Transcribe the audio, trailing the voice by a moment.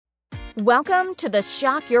Welcome to the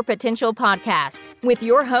Shock Your Potential podcast with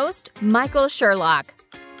your host, Michael Sherlock.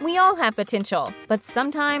 We all have potential, but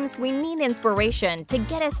sometimes we need inspiration to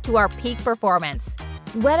get us to our peak performance.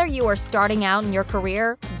 Whether you are starting out in your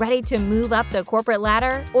career, ready to move up the corporate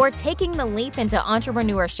ladder, or taking the leap into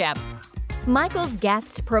entrepreneurship, Michael's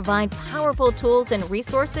guests provide powerful tools and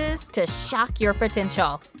resources to shock your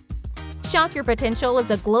potential. Shock Your Potential is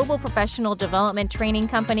a global professional development training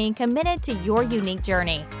company committed to your unique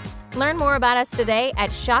journey. Learn more about us today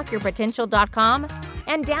at shockyourpotential.com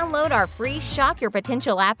and download our free Shock Your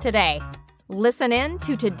Potential app today. Listen in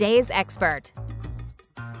to today's expert.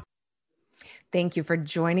 Thank you for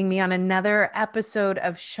joining me on another episode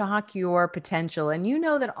of Shock Your Potential. And you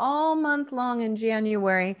know that all month long in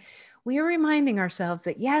January, we are reminding ourselves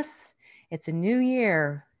that yes, it's a new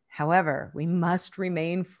year. However, we must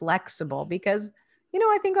remain flexible because,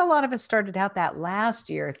 I think a lot of us started out that last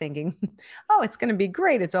year thinking, oh, it's going to be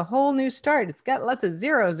great. It's a whole new start. It's got lots of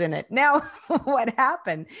zeros in it. Now, what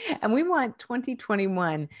happened? And we want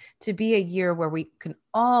 2021 to be a year where we can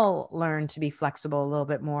all learn to be flexible a little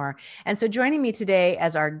bit more. And so joining me today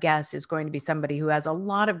as our guest is going to be somebody who has a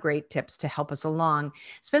lot of great tips to help us along.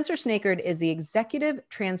 Spencer Snakard is the Executive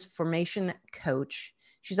Transformation Coach.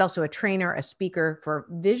 She's also a trainer, a speaker for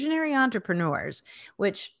visionary entrepreneurs,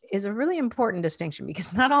 which is a really important distinction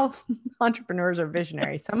because not all entrepreneurs are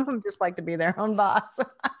visionary. Some of them just like to be their own boss.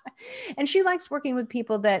 And she likes working with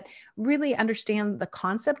people that really understand the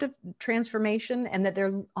concept of transformation and that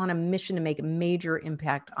they're on a mission to make a major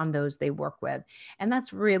impact on those they work with. And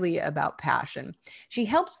that's really about passion. She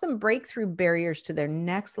helps them break through barriers to their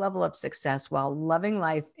next level of success while loving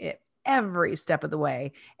life every step of the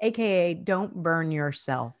way, aka don't burn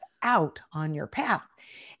yourself out on your path,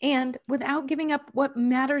 and without giving up what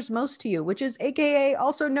matters most to you, which is aka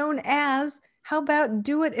also known as how about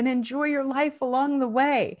do it and enjoy your life along the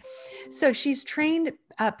way. So she's trained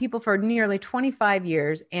people for nearly 25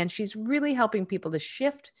 years, and she's really helping people to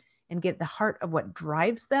shift and get the heart of what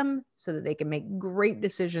drives them so that they can make great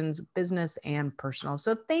decisions, business and personal.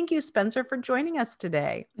 So thank you, Spencer, for joining us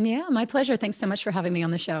today. Yeah, my pleasure. Thanks so much for having me on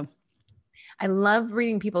the show. I love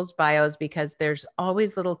reading people's bios because there's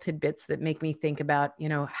always little tidbits that make me think about,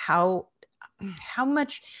 how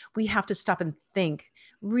much we have to stop and think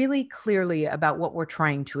really clearly about what we're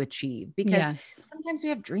trying to achieve. Because sometimes we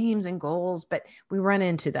have dreams and goals, but we run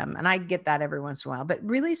into them. And I get that every once in a while, but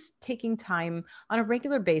really taking time on a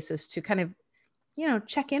regular basis to kind of,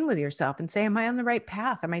 check in with yourself and say, am I on the right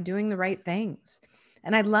path? Am I doing the right things?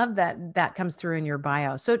 And I love that that comes through in your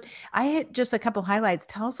bio. So I hit just a couple highlights.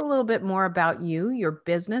 Tell us a little bit more about you, your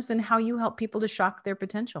business, and how you help people to shock their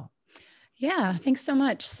potential. Yeah, thanks so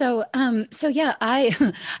much. So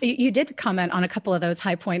you did comment on a couple of those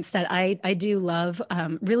high points that I do love,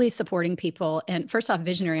 really supporting people. And first off,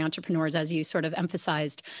 visionary entrepreneurs, as you sort of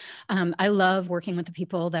emphasized. I love working with the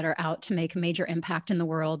people that are out to make a major impact in the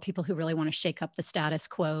world, people who really want to shake up the status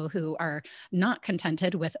quo, who are not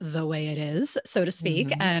contented with the way it is, so to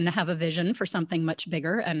speak, and have a vision for something much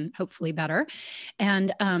bigger and hopefully better.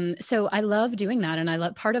 And so I love doing that.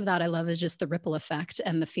 And part of that I love is just the ripple effect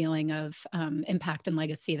and the feeling of impact and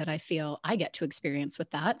legacy that I feel I get to experience with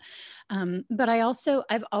that. But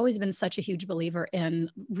I've always been such a huge believer in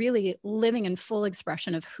really living in full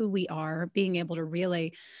expression of who we are, being able to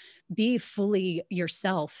really be fully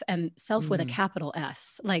yourself, and self with a capital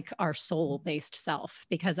S, like our soul-based self,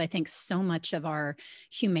 because I think so much of our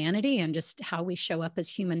humanity and just how we show up as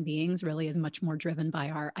human beings really is much more driven by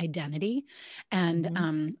our identity.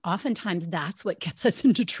 And oftentimes that's what gets us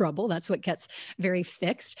into trouble. That's what gets very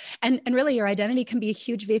fixed. And really your identity can be a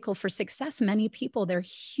huge vehicle for success. Many people, their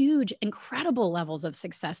huge, incredible levels of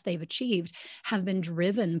success they've achieved have been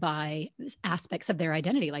driven by aspects of their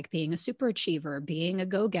identity, like being a super achiever, being a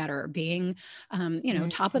go-getter, being,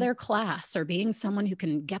 top of their class, or being someone who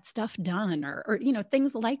can get stuff done, or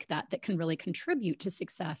things like that can really contribute to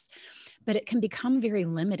success. But it can become very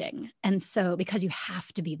limiting. And so, because you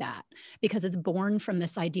have to be that, because it's born from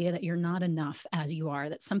this idea that you're not enough as you are,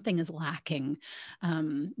 that something is lacking,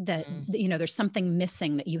 there's something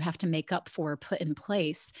missing that you have to make up for, put in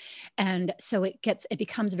place. And so it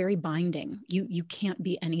becomes very binding. You can't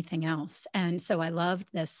be anything else. And so I loved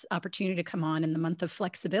this opportunity to come on in the month of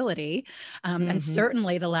flexibility. And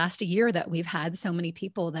certainly the last year that we've had so many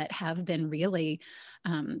people that have been really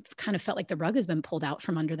kind of felt like the rug has been pulled out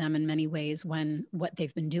from under them in many ways, when what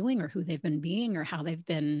they've been doing or who they've been being or how they've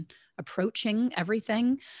been approaching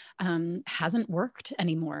everything hasn't worked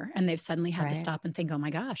anymore. And they've suddenly had to stop and think, oh my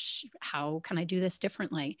gosh, how can I do this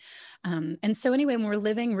differently? And so anyway, when we're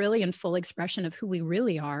living really in full expression of who we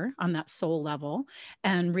really are on that soul level,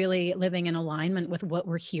 and really living in alignment with what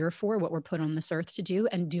we're here for, what we're put on this earth to do,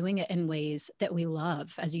 and doing it in ways that we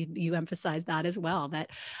love, as you emphasize that as well, that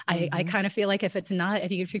I kind of feel like if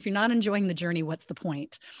you're not enjoying the journey, what's the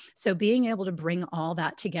point? So being able to bring all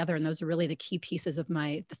that together, and those are really the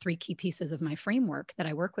three key pieces of my framework that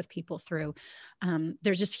I work with people through.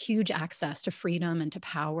 There's just huge access to freedom and to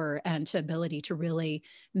power and to ability to really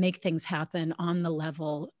make things happen on the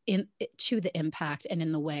level to the impact and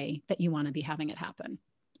in the way that you want to be having it happen.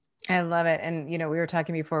 I love it. And, we were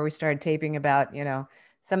talking before we started taping about,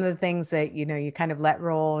 some of the things that, you kind of let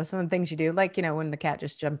roll, some of the things you do, like, when the cat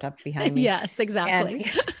just jumped up behind me. Yes, exactly.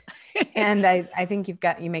 And I think you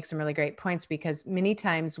make some really great points, because many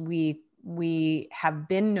times we have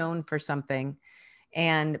been known for something,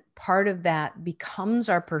 and part of that becomes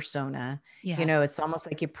our persona. Yes. It's almost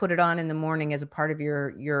like you put it on in the morning as a part of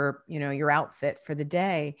your outfit for the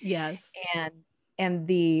day. Yes. And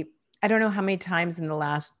I don't know how many times in the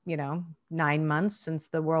last, 9 months since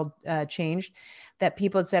the world changed, that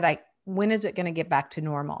people had said, when is it going to get back to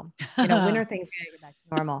normal? When are things going to get back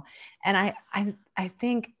to normal? And I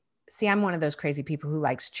think, see, I'm one of those crazy people who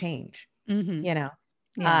likes change, Yeah.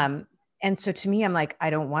 And so to me, I'm like,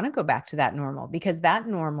 I don't want to go back to that normal, because that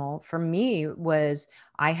normal for me was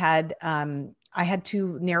I had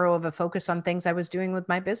too narrow of a focus on things I was doing with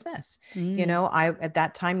my business. At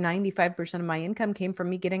that time, 95% of my income came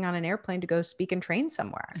from me getting on an airplane to go speak and train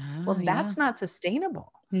somewhere. That's not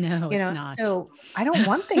sustainable. No, it's not. So I don't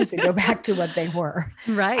want things to go back to what they were.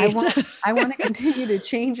 Right. I want to continue to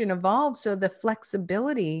change and evolve. So the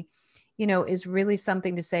flexibility, is really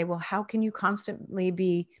something to say, well, how can you constantly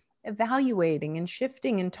be evaluating and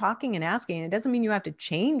shifting and talking and asking? And it doesn't mean you have to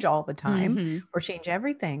change all the time or change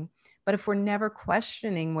everything. But if we're never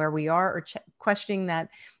questioning where we are, or questioning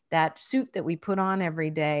that suit that we put on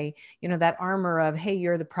every day, that armor of, hey,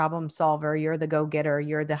 you're the problem solver, you're the go-getter,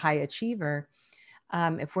 you're the high achiever.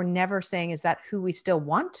 If we're never saying, is that who we still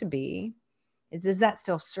want to be? Does that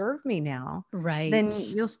still serve me now? Right. Then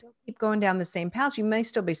you'll still keep going down the same path. You may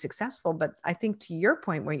still be successful, but I think to your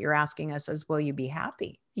point, what you're asking us is, will you be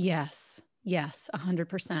happy? Yes. Yes,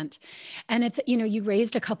 100%. And it's, you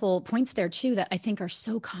raised a couple points there too, that I think are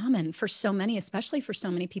so common for so many, especially for so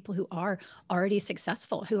many people who are already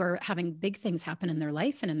successful, who are having big things happen in their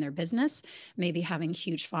life and in their business, maybe having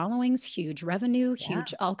huge followings, huge revenue,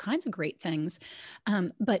 huge, all kinds of great things.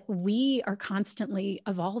 But we are constantly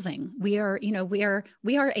evolving. We are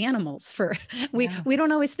animals we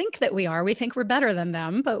don't always think that we are. We think we're better than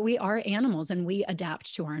them, but we are animals, and we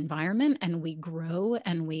adapt to our environment, and we grow,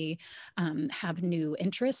 and we, have new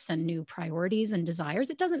interests and new priorities and desires.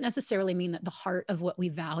 It doesn't necessarily mean that the heart of what we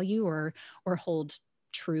value or hold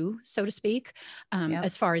true, so to speak,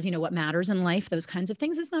 as far as, what matters in life, those kinds of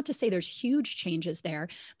things. It's not to say there's huge changes there,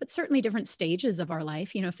 but certainly different stages of our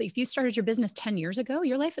life. If you started your business 10 years ago,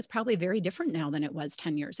 your life is probably very different now than it was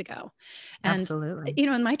 10 years ago. And, absolutely.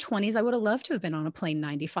 In my 20s, I would have loved to have been on a plane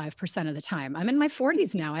 95% of the time. I'm in my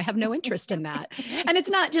 40s now. I have no interest in that. And it's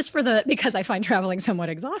not just because I find traveling somewhat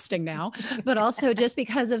exhausting now, but also just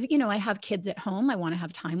because of, I have kids at home. I want to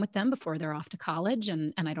have time with them before they're off to college,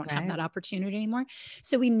 and I don't have that opportunity anymore.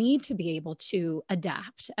 So we need to be able to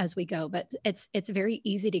adapt as we go, but it's very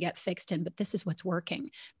easy to get fixed in, but this is what's working.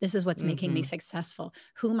 This is what's making me successful.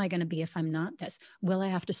 Who am I going to be if I'm not this? Will I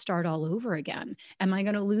have to start all over again? Am I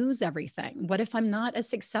going to lose everything? What if I'm not as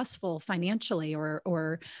successful financially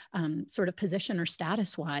or sort of position or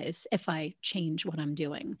status wise if I change what I'm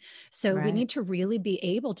doing? So we need to really be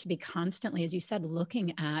able to be constantly, as you said,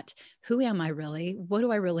 looking at who am I really?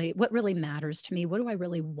 What really matters to me? What do I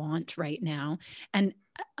really want right now? And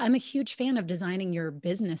I'm a huge fan of designing your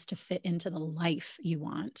business to fit into the life you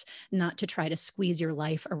want, not to try to squeeze your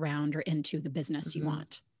life around or into the business you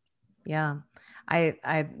want. Yeah.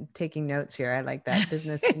 I'm taking notes here. I like that,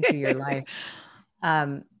 business into your life.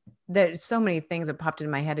 There's so many things that popped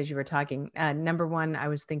into my head as you were talking. Number one, I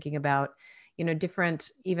was thinking about,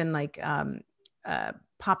 different, even like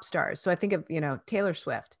pop stars. So I think of, Taylor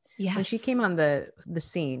Swift. Yes. When she came on the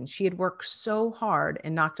scene, she had worked so hard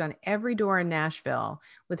and knocked on every door in Nashville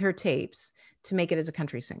with her tapes to make it as a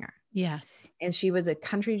country singer. Yes. And she was a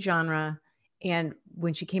country genre. And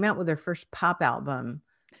when she came out with her first pop album,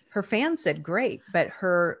 her fans said great, but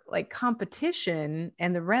her like competition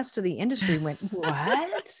and the rest of the industry went,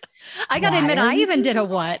 what? I got to Why admit, are I you even doing did a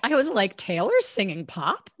what? I was like, Taylor's singing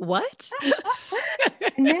pop? What?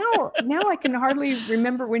 And now I can hardly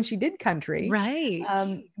remember when she did country. Right.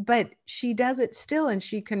 But she does it still, and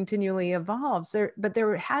she continually evolves. But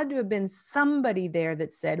there had to have been somebody there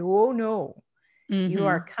that said, oh no, you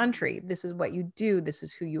are country. This is what you do. This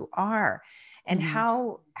is who you are. And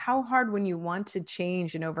how hard when you want to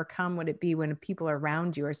change and overcome would it be when people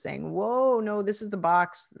around you are saying, whoa, no, this is the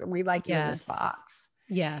box. We like you in this box.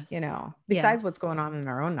 Yes. Besides what's going on in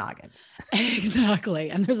our own noggins.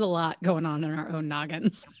 Exactly. And there's a lot going on in our own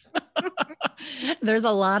noggins. There's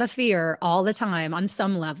a lot of fear all the time on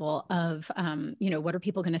some level of, what are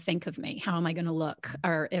people going to think of me? How am I going to look?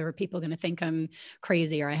 Or are people going to think I'm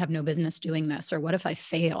crazy or I have no business doing this? Or what if I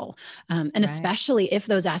fail? And especially if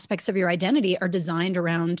those aspects of your identity are designed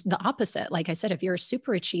around the opposite. Like I said, if you're a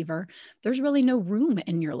super achiever, there's really no room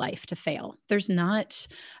in your life to fail. There's not,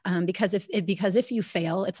 because if you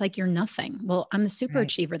fail, it's like you're nothing. Well, I'm the super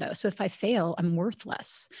achiever though. So if I fail, I'm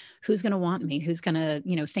worthless. Who's going to want me? Who's going to,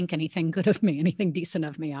 think anything good of me, anything decent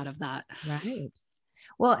of me out of that? Right.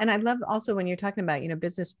 Well, and I love also when you're talking about,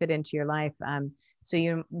 business fit into your life.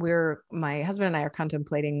 So my husband and I are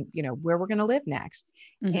contemplating, where we're going to live next.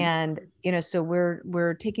 And, so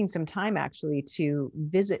we're taking some time actually to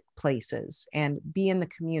visit places and be in the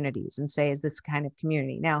communities and say, is this kind of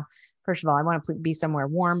community? Now, first of all, I want to be somewhere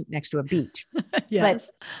warm next to a beach. Yes.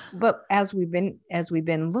 But as we've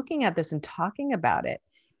been looking at this and talking about it,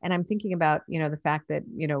 and I'm thinking about, the fact that,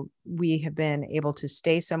 we have been able to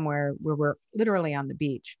stay somewhere where we're literally on the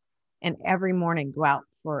beach and every morning go out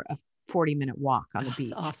for a 40-minute walk on the beach.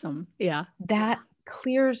 That's awesome. Yeah. That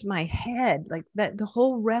clears my head. Like that, the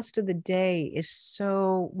whole rest of the day is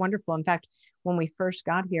so wonderful. In fact, when we first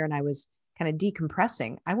got here and I was kind of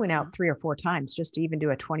decompressing, I went out 3 or 4 times just to even do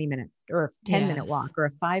a 20-minute or 10-minute walk or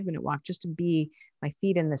a 5-minute walk, just to be my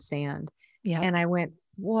feet in the sand. Yeah. And I went,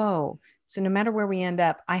 whoa. So no matter where we end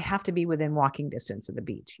up, I have to be within walking distance of the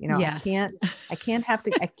beach. Yes. I can't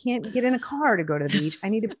get in a car to go to the beach. I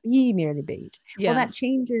need to be near the beach. Yes. Well, that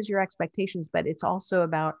changes your expectations, but it's also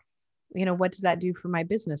about, what does that do for my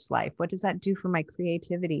business life? What does that do for my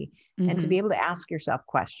creativity? And to be able to ask yourself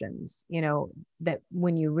questions, that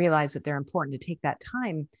when you realize that they're important to take that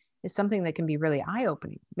time is something that can be really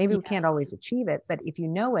eye-opening. Maybe we can't always achieve it, but if you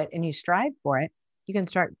know it and you strive for it, you can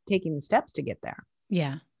start taking the steps to get there.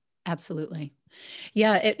 Yeah, absolutely.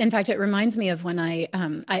 Yeah. In fact, it reminds me of when I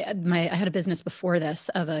had a business before this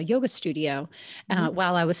of a yoga studio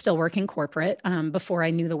while I was still working corporate, before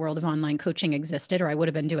I knew the world of online coaching existed, or I would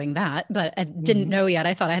have been doing that, but I didn't know yet.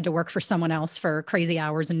 I thought I had to work for someone else for crazy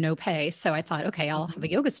hours and no pay. So I thought, okay, I'll have a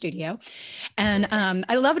yoga studio. And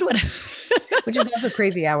I loved what... Which is also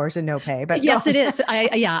crazy hours and no pay, but yes, it is. I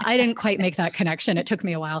didn't quite make that connection. It took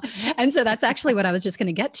me a while. And so that's actually what I was just going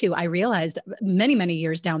to get to. I realized many, many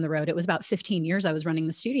years down the road, it was about 15 years I was running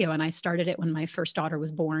the studio, and I started it when my first daughter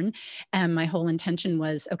was born. And my whole intention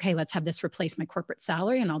was, okay, let's have this replace my corporate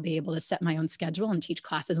salary, and I'll be able to set my own schedule and teach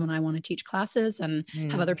classes when I want to teach classes and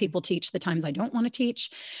have other people teach the times I don't want to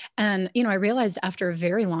teach. And, I realized after a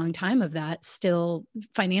very long time of that, still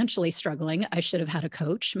financially struggling, I should have had a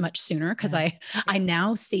coach much sooner, because I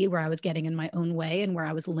now see where I was getting in my own way and where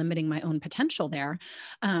I was limiting my own potential there.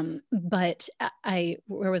 But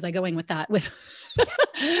where was I going with that?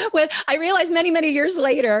 I realized many, many years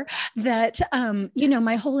later that,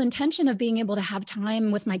 my whole intention of being able to have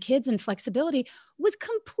time with my kids and flexibility was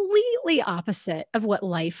completely opposite of what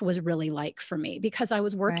life was really like for me, because I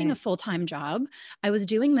was working a full-time job. I was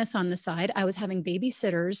doing this on the side. I was having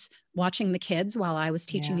babysitters watching the kids while I was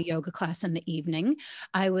teaching a yoga class in the evening.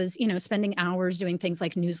 I was, spending hours doing things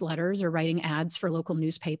like newsletters or writing ads for local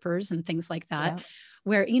newspapers and things like that. Yeah.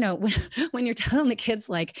 Where, when you're telling the kids,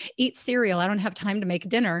 like, eat cereal, I don't have time to make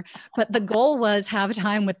dinner, but the goal was have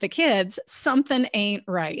time with the kids, something ain't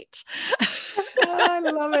right. I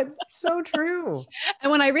love it. So true.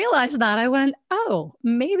 And when I realized that, I went, oh,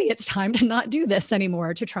 maybe it's time to not do this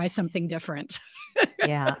anymore, to try something different.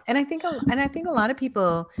 Yeah. And I think a lot of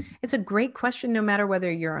people, it's a great question, no matter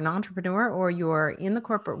whether you're an entrepreneur or you're in the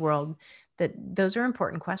corporate world, that those are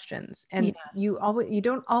important questions. And you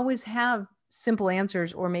don't always have simple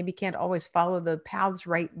answers, or maybe can't always follow the paths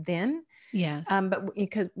right then. Yes. But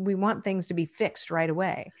because we want things to be fixed right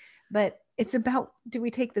away, but it's about, do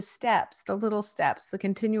we take the steps, the little steps, the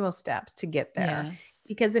continual steps to get there? Yes.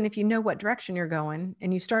 Because then if you know what direction you're going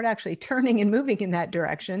and you start actually turning and moving in that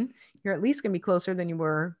direction, you're at least going to be closer than you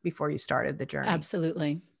were before you started the journey.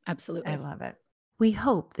 Absolutely. Absolutely. I love it. We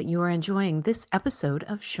hope that you are enjoying this episode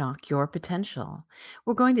of Shock Your Potential.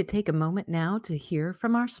 We're going to take a moment now to hear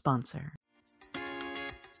from our sponsor.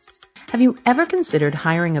 Have you ever considered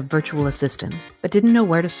hiring a virtual assistant but didn't know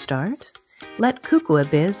where to start? Let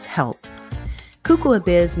Kukua help.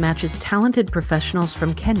 Kukua matches talented professionals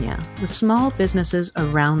from Kenya with small businesses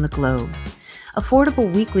around the globe.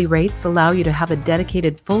 Affordable weekly rates allow you to have a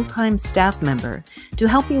dedicated full-time staff member to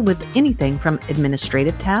help you with anything from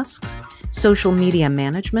administrative tasks, social media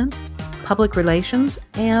management, public relations,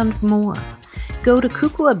 and more. Go to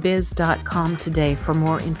kukuabiz.com today for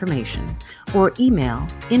more information or email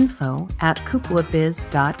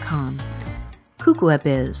info@kukuabiz.com. Kukua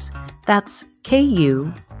that's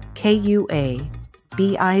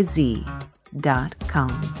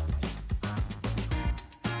KUKUABIZ.com.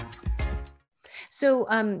 So,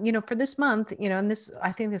 for this month, and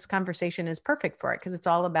I think this conversation is perfect for it because it's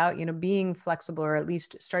all about, being flexible, or at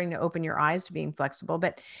least starting to open your eyes to being flexible.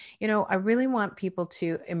 But, I really want people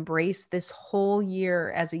to embrace this whole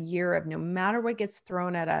year as a year of no matter what gets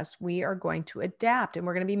thrown at us, we are going to adapt and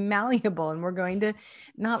we're going to be malleable and we're going to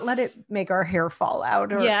not let it make our hair fall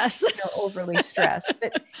out or yes. Overly stressed.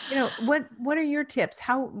 But, what are your tips?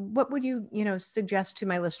 What would you, suggest to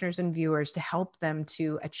my listeners and viewers to help them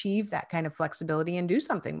to achieve that kind of flexibility and do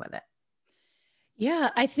something with it? Yeah,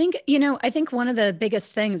 I think one of the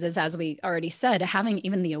biggest things is, as we already said, having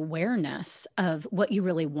even the awareness of what you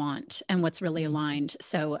really want and what's really aligned.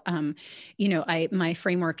 So, my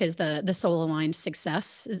framework is the Soul Aligned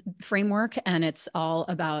Success framework, and it's all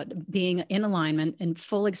about being in alignment, in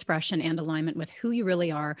full expression and alignment with who you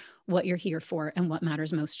really are, what you're here for, and what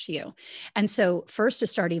matters most to you. And so first, to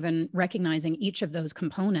start even recognizing each of those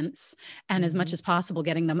components, and as much as possible,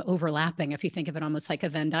 getting them overlapping. If you think of it almost like a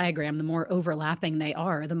Venn diagram, the more overlapping they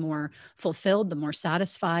are, the more fulfilled, the more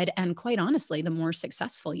satisfied, and quite honestly, the more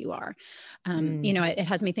successful you are. It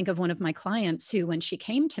has me think of one of my clients who, when she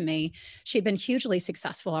came to me, she'd been hugely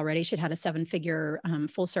successful already. She'd had a 7-figure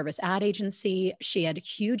full service ad agency. She had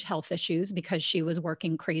huge health issues because she was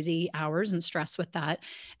working crazy hours and stress with that,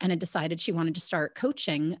 and had decided she wanted to start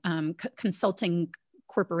coaching, consulting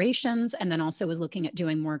corporations, and then also was looking at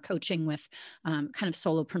doing more coaching with kind of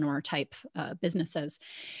solopreneur type businesses.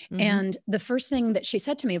 And the first thing that she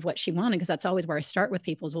said to me of what she wanted, because that's always where I start with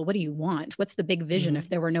people, is, well, what do you want? What's the big vision if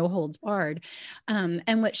there were no holds barred?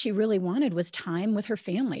 And what she really wanted was time with her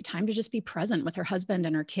family, time to just be present with her husband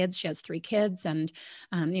and her kids. She has 3 kids. And,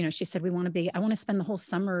 she said, I want to spend the whole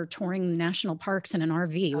summer touring national parks in an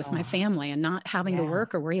RV with my family and not having to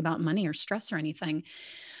work or worry about money or stress or anything.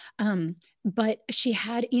 But she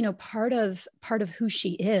had, part of who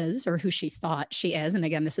she is, or who she thought she is, and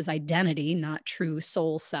again, this is identity, not true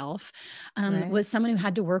soul self, was someone who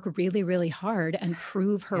had to work really, really hard and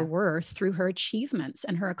prove her worth through her achievements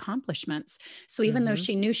and her accomplishments. So even though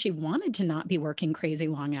she knew she wanted to not be working crazy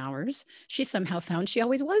long hours, she somehow found she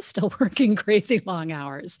always was still working crazy long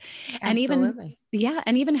hours. Absolutely.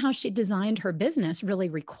 And even how she designed her business really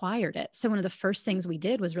required it. So one of the first things we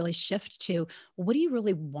did was really shift to, what do you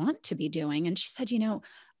really want to be doing? And she said,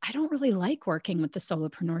 I don't really like working with the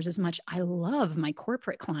solopreneurs as much. I love my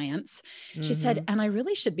corporate clients. She said, and I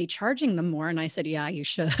really should be charging them more. And I said, yeah, you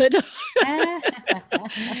should.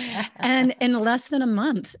 And in less than a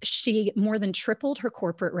month, she more than tripled her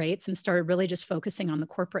corporate rates and started really just focusing on the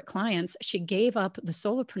corporate clients. She gave up the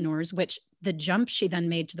solopreneurs, which the jump she then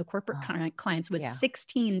made to the corporate clients was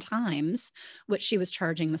 16 times what she was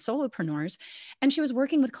charging the solopreneurs. And she was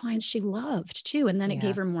working with clients she loved too. And then it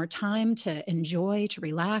gave her more time to enjoy, to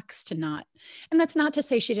relax, to not. And that's not to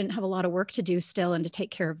say she didn't have a lot of work to do still and to take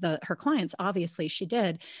care of her clients. Obviously she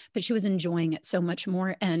did, but she was enjoying it so much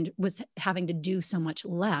more and was having to do so much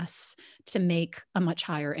less to make a much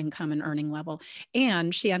higher income and earning level.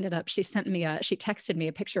 And she texted me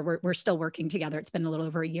a picture. We're still working together. It's been a little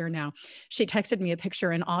over a year now. She texted me a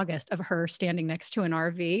picture in August of her standing next to an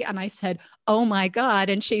RV. And I said, oh my God.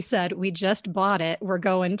 And she said, we just bought it. We're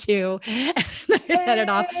going to head it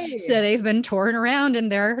off. So they've been touring around in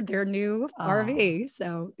their new RV.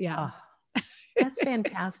 So yeah. That's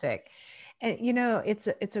fantastic. And,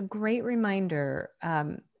 it's a great reminder.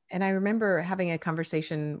 And I remember having a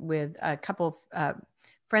conversation with a couple of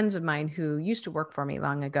friends of mine who used to work for me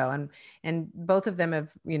long ago. And both of them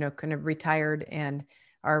have, kind of retired and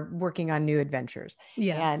are working on new adventures.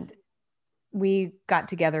 Yes. And we got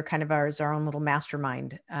together kind of as our own little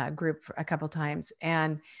mastermind group a couple of times.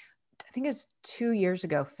 And I think it's 2 years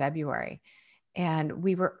ago, February. And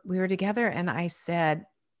we were together, and I said,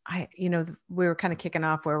 we were kind of kicking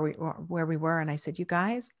off where we were. And I said, you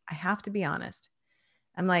guys, I have to be honest.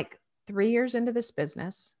 I'm like 3 years into this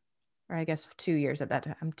business, or I guess 2 years at that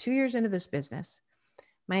time. I'm 2 years into this business.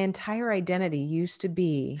 my entire identity used to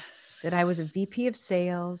be that I was a VP of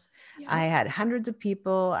sales. Yeah. I had hundreds of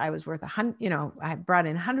people. I was worth I brought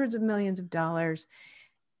in hundreds of millions of dollars,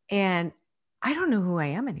 and I don't know who I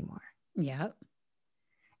am anymore. Yeah.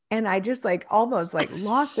 And I just almost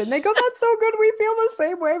lost it. And they go, that's so good. We feel the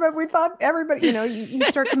same way, but we thought everybody, you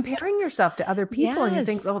start comparing yourself to other people and you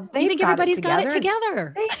think, well, everybody's got it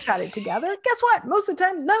together. They got it together. Guess what? Most of the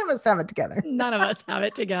time, none of us have it together. None of us have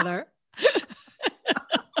it together.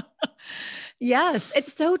 Yes,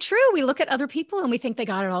 it's so true. We look at other people and we think they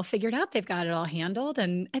got it all figured out. They've got it all handled.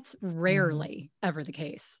 And it's rarely ever the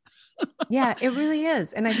case. Yeah, it really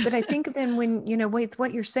is. But I think then when,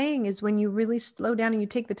 what you're saying is when you really slow down and you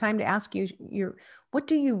take the time to ask what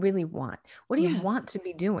do you really want? What do you want to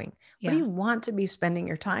be doing? What do you want to be spending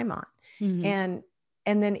your time on? And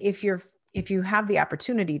then if you have the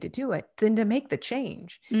opportunity to do it, then to make the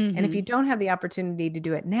change. And if you don't have the opportunity to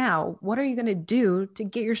do it now, what are you going to do to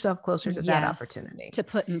get yourself closer to that opportunity? To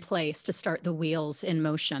put in place, to start the wheels in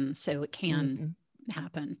motion so it can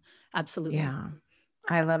happen. Absolutely. Yeah,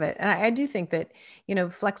 I love it. And I do think that,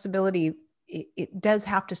 flexibility, it does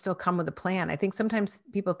have to still come with a plan. I think sometimes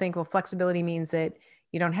people think, well, flexibility means that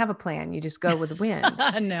you don't have a plan. You just go with the wind.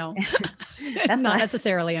 No, that's not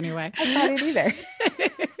necessarily anyway. That's not it either.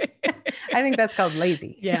 I think that's called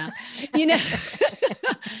lazy. Yeah.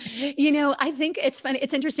 I think it's funny.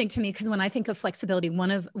 It's interesting to me because when I think of flexibility,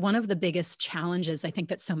 one of the biggest challenges I think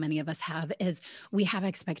that so many of us have is we have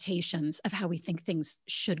expectations of how we think things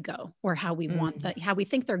should go or how we want that, how we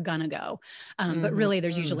think they're gonna go. But really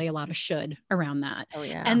there's usually a lot of should around that. Oh,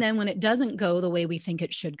 yeah. And then when it doesn't go the way we think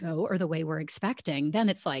it should go or the way we're expecting, then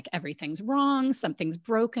it's like everything's wrong, something's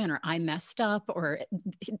broken, or I messed up, or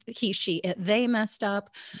he, she, it, they messed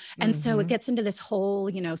up. And so it gets into this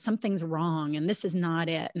whole, something's wrong and this is not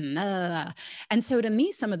it. And so to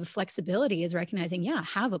me, some of the flexibility is recognizing,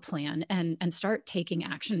 have a plan and start taking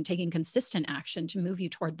action, taking consistent action to move you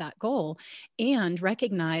toward that goal, and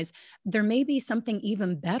recognize there may be something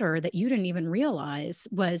even better that you didn't even realize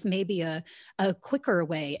was maybe a quicker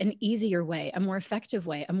way, an easier way, a more effective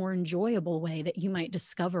way, a more enjoyable way that you might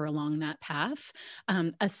discover along that path,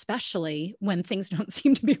 especially when things don't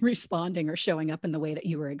seem to be responding or showing up in the way that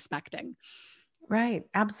you were expecting. Right.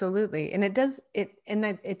 Absolutely. And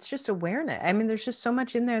it's just awareness. I mean, there's just so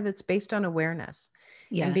much in there that's based on awareness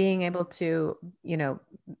and being able to,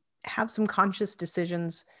 have some conscious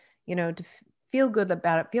decisions, to feel good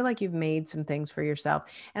about it, feel like you've made some things for yourself.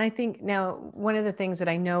 And I think now one of the things that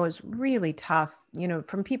I know is really tough,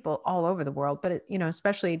 from people all over the world, but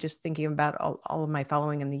especially just thinking about all of my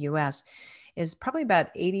following in the US, is probably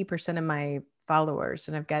about 80% of my followers,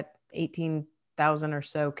 and I've got 18,000 or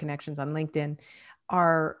so connections on LinkedIn,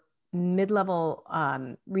 are mid-level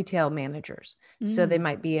retail managers. So they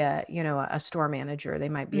might be a store manager, they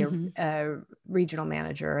might be a regional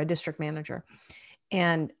manager, a district manager,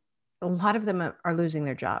 and a lot of them are losing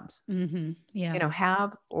their jobs. Yes.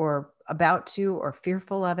 Have or about to or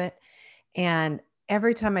fearful of it. And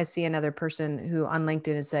every time I see another person who on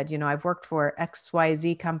LinkedIn has said, I've worked for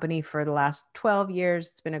XYZ company for the last 12 years.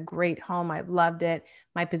 It's been a great home. I've loved it.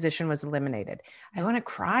 My position was eliminated. I want to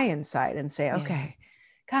cry inside and say, okay,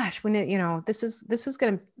 gosh, when this is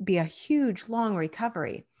going to be a huge, long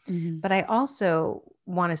recovery. But I also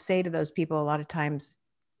want to say to those people a lot of times,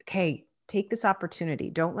 okay, take this opportunity.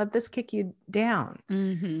 Don't let this kick you down.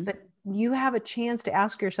 But you have a chance to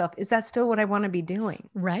ask yourself, is that still what I want to be doing?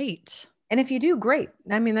 Right. And if you do, great.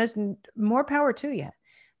 I mean, there's more power to you.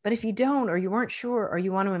 But if you don't, or you weren't sure, or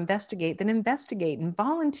you want to investigate, then investigate and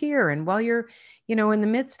volunteer. And while you're, in the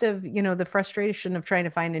midst of, the frustration of trying to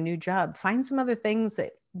find a new job, find some other things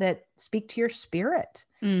that speak to your spirit,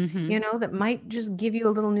 that might just give you a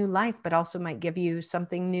little new life, but also might give you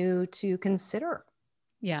something new to consider.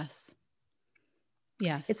 Yes.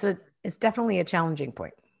 Yes. It's definitely a challenging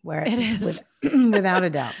point. Where it is without a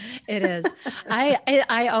doubt. It is.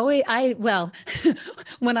 Well,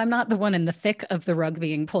 when I'm not the one in the thick of the rug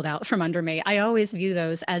being pulled out from under me, I always view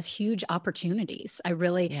those as huge opportunities. I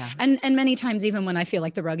really, and many times, even when I feel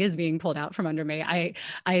like the rug is being pulled out from under me,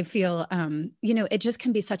 I feel, it just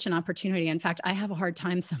can be such an opportunity. In fact, I have a hard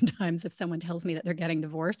time sometimes if someone tells me that they're getting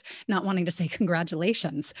divorced, not wanting to say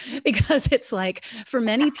congratulations, because it's like for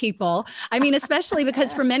many people, I mean, especially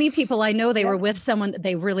because for many people, I know they were with someone that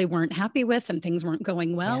they really weren't happy with and things weren't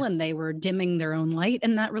going well. And they were dimming their own light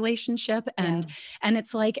in that relationship. And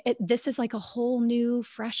it's like, this is like a whole new,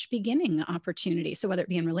 fresh beginning opportunity. So whether it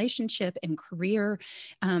be in relationship, in career,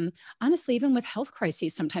 honestly, even with health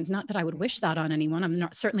crises, sometimes, not that I would wish that on anyone. I'm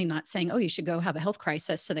certainly not saying, oh, you should go have a health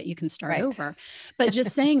crisis so that you can start over, but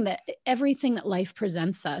just saying that everything that life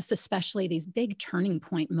presents us, especially these big turning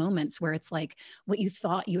point moments where it's like what you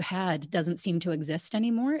thought you had doesn't seem to exist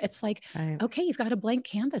anymore. It's like, okay, you've got a blank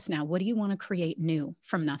canvas now. What do you want to create new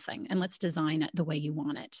from nothing? And let's design it the way you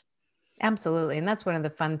want it. Absolutely. And that's one of the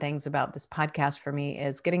fun things about this podcast for me,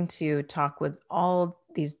 is getting to talk with all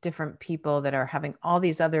these different people that are having all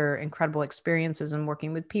these other incredible experiences and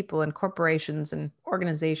working with people and corporations and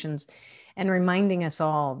organizations, and reminding us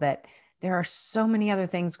all that there are so many other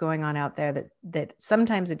things going on out there that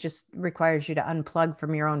sometimes it just requires you to unplug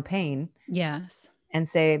from your own pain. Yes. And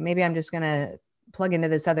say, maybe I'm just going to plug into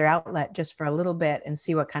this other outlet just for a little bit and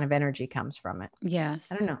see what kind of energy comes from it.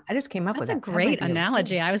 Yes. I don't know. I just came up with that. That's a great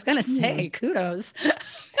analogy. I was going to say, kudos.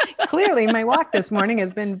 Clearly my walk this morning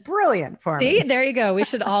has been brilliant for me. See, there you go. We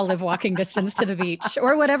should all live walking distance to the beach,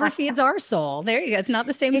 or whatever feeds our soul. There you go. It's not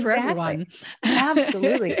the same for everyone.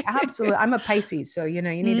 Absolutely. Absolutely. I'm a Pisces. So, you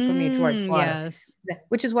need to put me towards water, yes.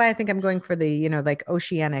 Which is why I think I'm going for the, like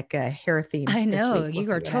oceanic hair theme. I know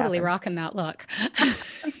you are totally rocking that look.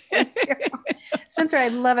 Spencer, I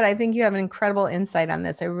love it. I think you have an incredible insight on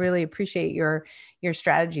this. I really appreciate your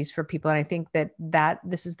strategies for people. And I think that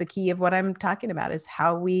this is the key of what I'm talking about, is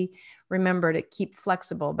how we remember to keep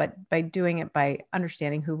flexible, but by doing it by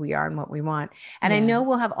understanding who we are and what we want. And I know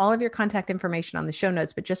we'll have all of your contact information on the show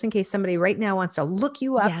notes, but just in case somebody right now wants to look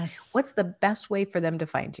you up, what's the best way for them to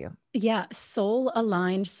find you? Yeah.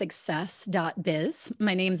 soulalignedsuccess.biz.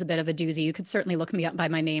 My name's a bit of a doozy. You could certainly look me up by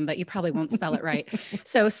my name, but you probably won't spell it right.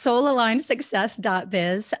 So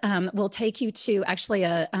soulalignedsuccess.biz will take you to actually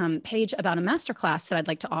a page about a masterclass that I'd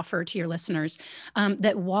like to offer to your listeners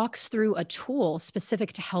that walks through a tool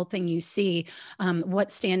specific to helping you see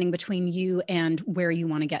what's standing between you and where you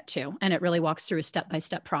want to get to. And it really walks through a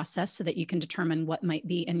step-by-step process so that you can determine what might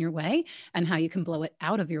be in your way and how you can blow it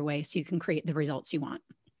out of your way so you can create the results you want.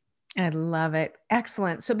 I love it.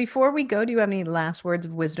 Excellent. So before we go, do you have any last words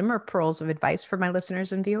of wisdom or pearls of advice for my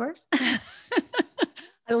listeners and viewers?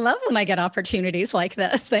 I love when I get opportunities like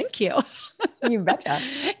this. Thank you. You betcha.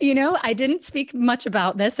 I didn't speak much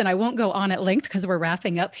about this, and I won't go on at length because we're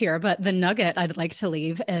wrapping up here, but the nugget I'd like to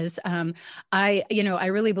leave is I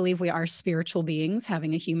really believe we are spiritual beings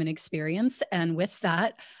having a human experience. And with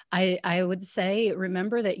that, I would say,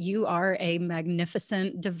 remember that you are a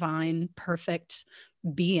magnificent, divine, perfect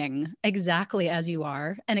being, exactly as you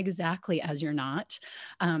are and exactly as you're not.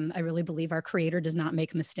 I really believe our Creator does not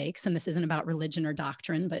make mistakes. And this isn't about religion or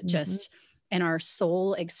doctrine, but just in our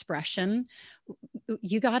soul expression,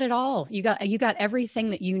 you got it all. You got everything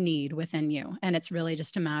that you need within you. And it's really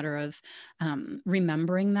just a matter of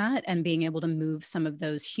remembering that and being able to move some of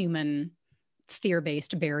those human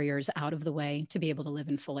fear-based barriers out of the way to be able to live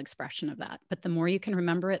in full expression of that. But the more you can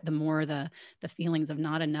remember it, the more the feelings of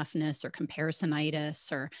not enoughness or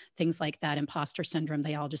comparisonitis or things like that, imposter syndrome,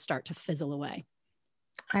 they all just start to fizzle away.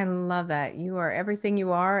 I love that. You are everything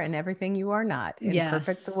you are and everything you are not. And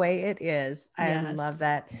perfect the way it is. I love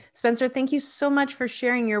that. Spencer, thank you so much for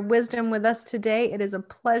sharing your wisdom with us today. It is a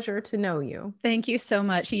pleasure to know you. Thank you so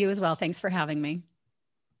much. You as well. Thanks for having me.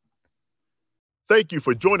 Thank you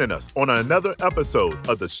for joining us on another episode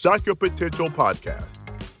of the Shock Your Potential podcast.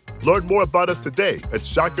 Learn more about us today at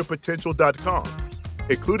shockyourpotential.com,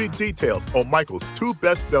 including details on Michael's 2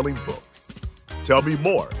 best-selling books. Tell me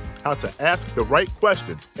more, how to ask the right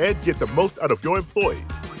questions and get the most out of your employees,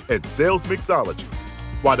 and Sales Mixology,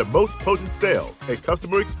 why the most potent sales and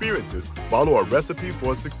customer experiences follow a recipe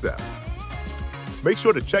for success. Make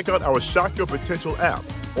sure to check out our Shock Your Potential app,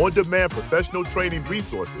 on-demand professional training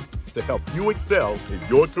resources to help you excel in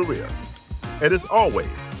your career. And as always,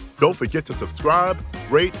 don't forget to subscribe,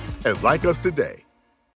 rate, and like us today.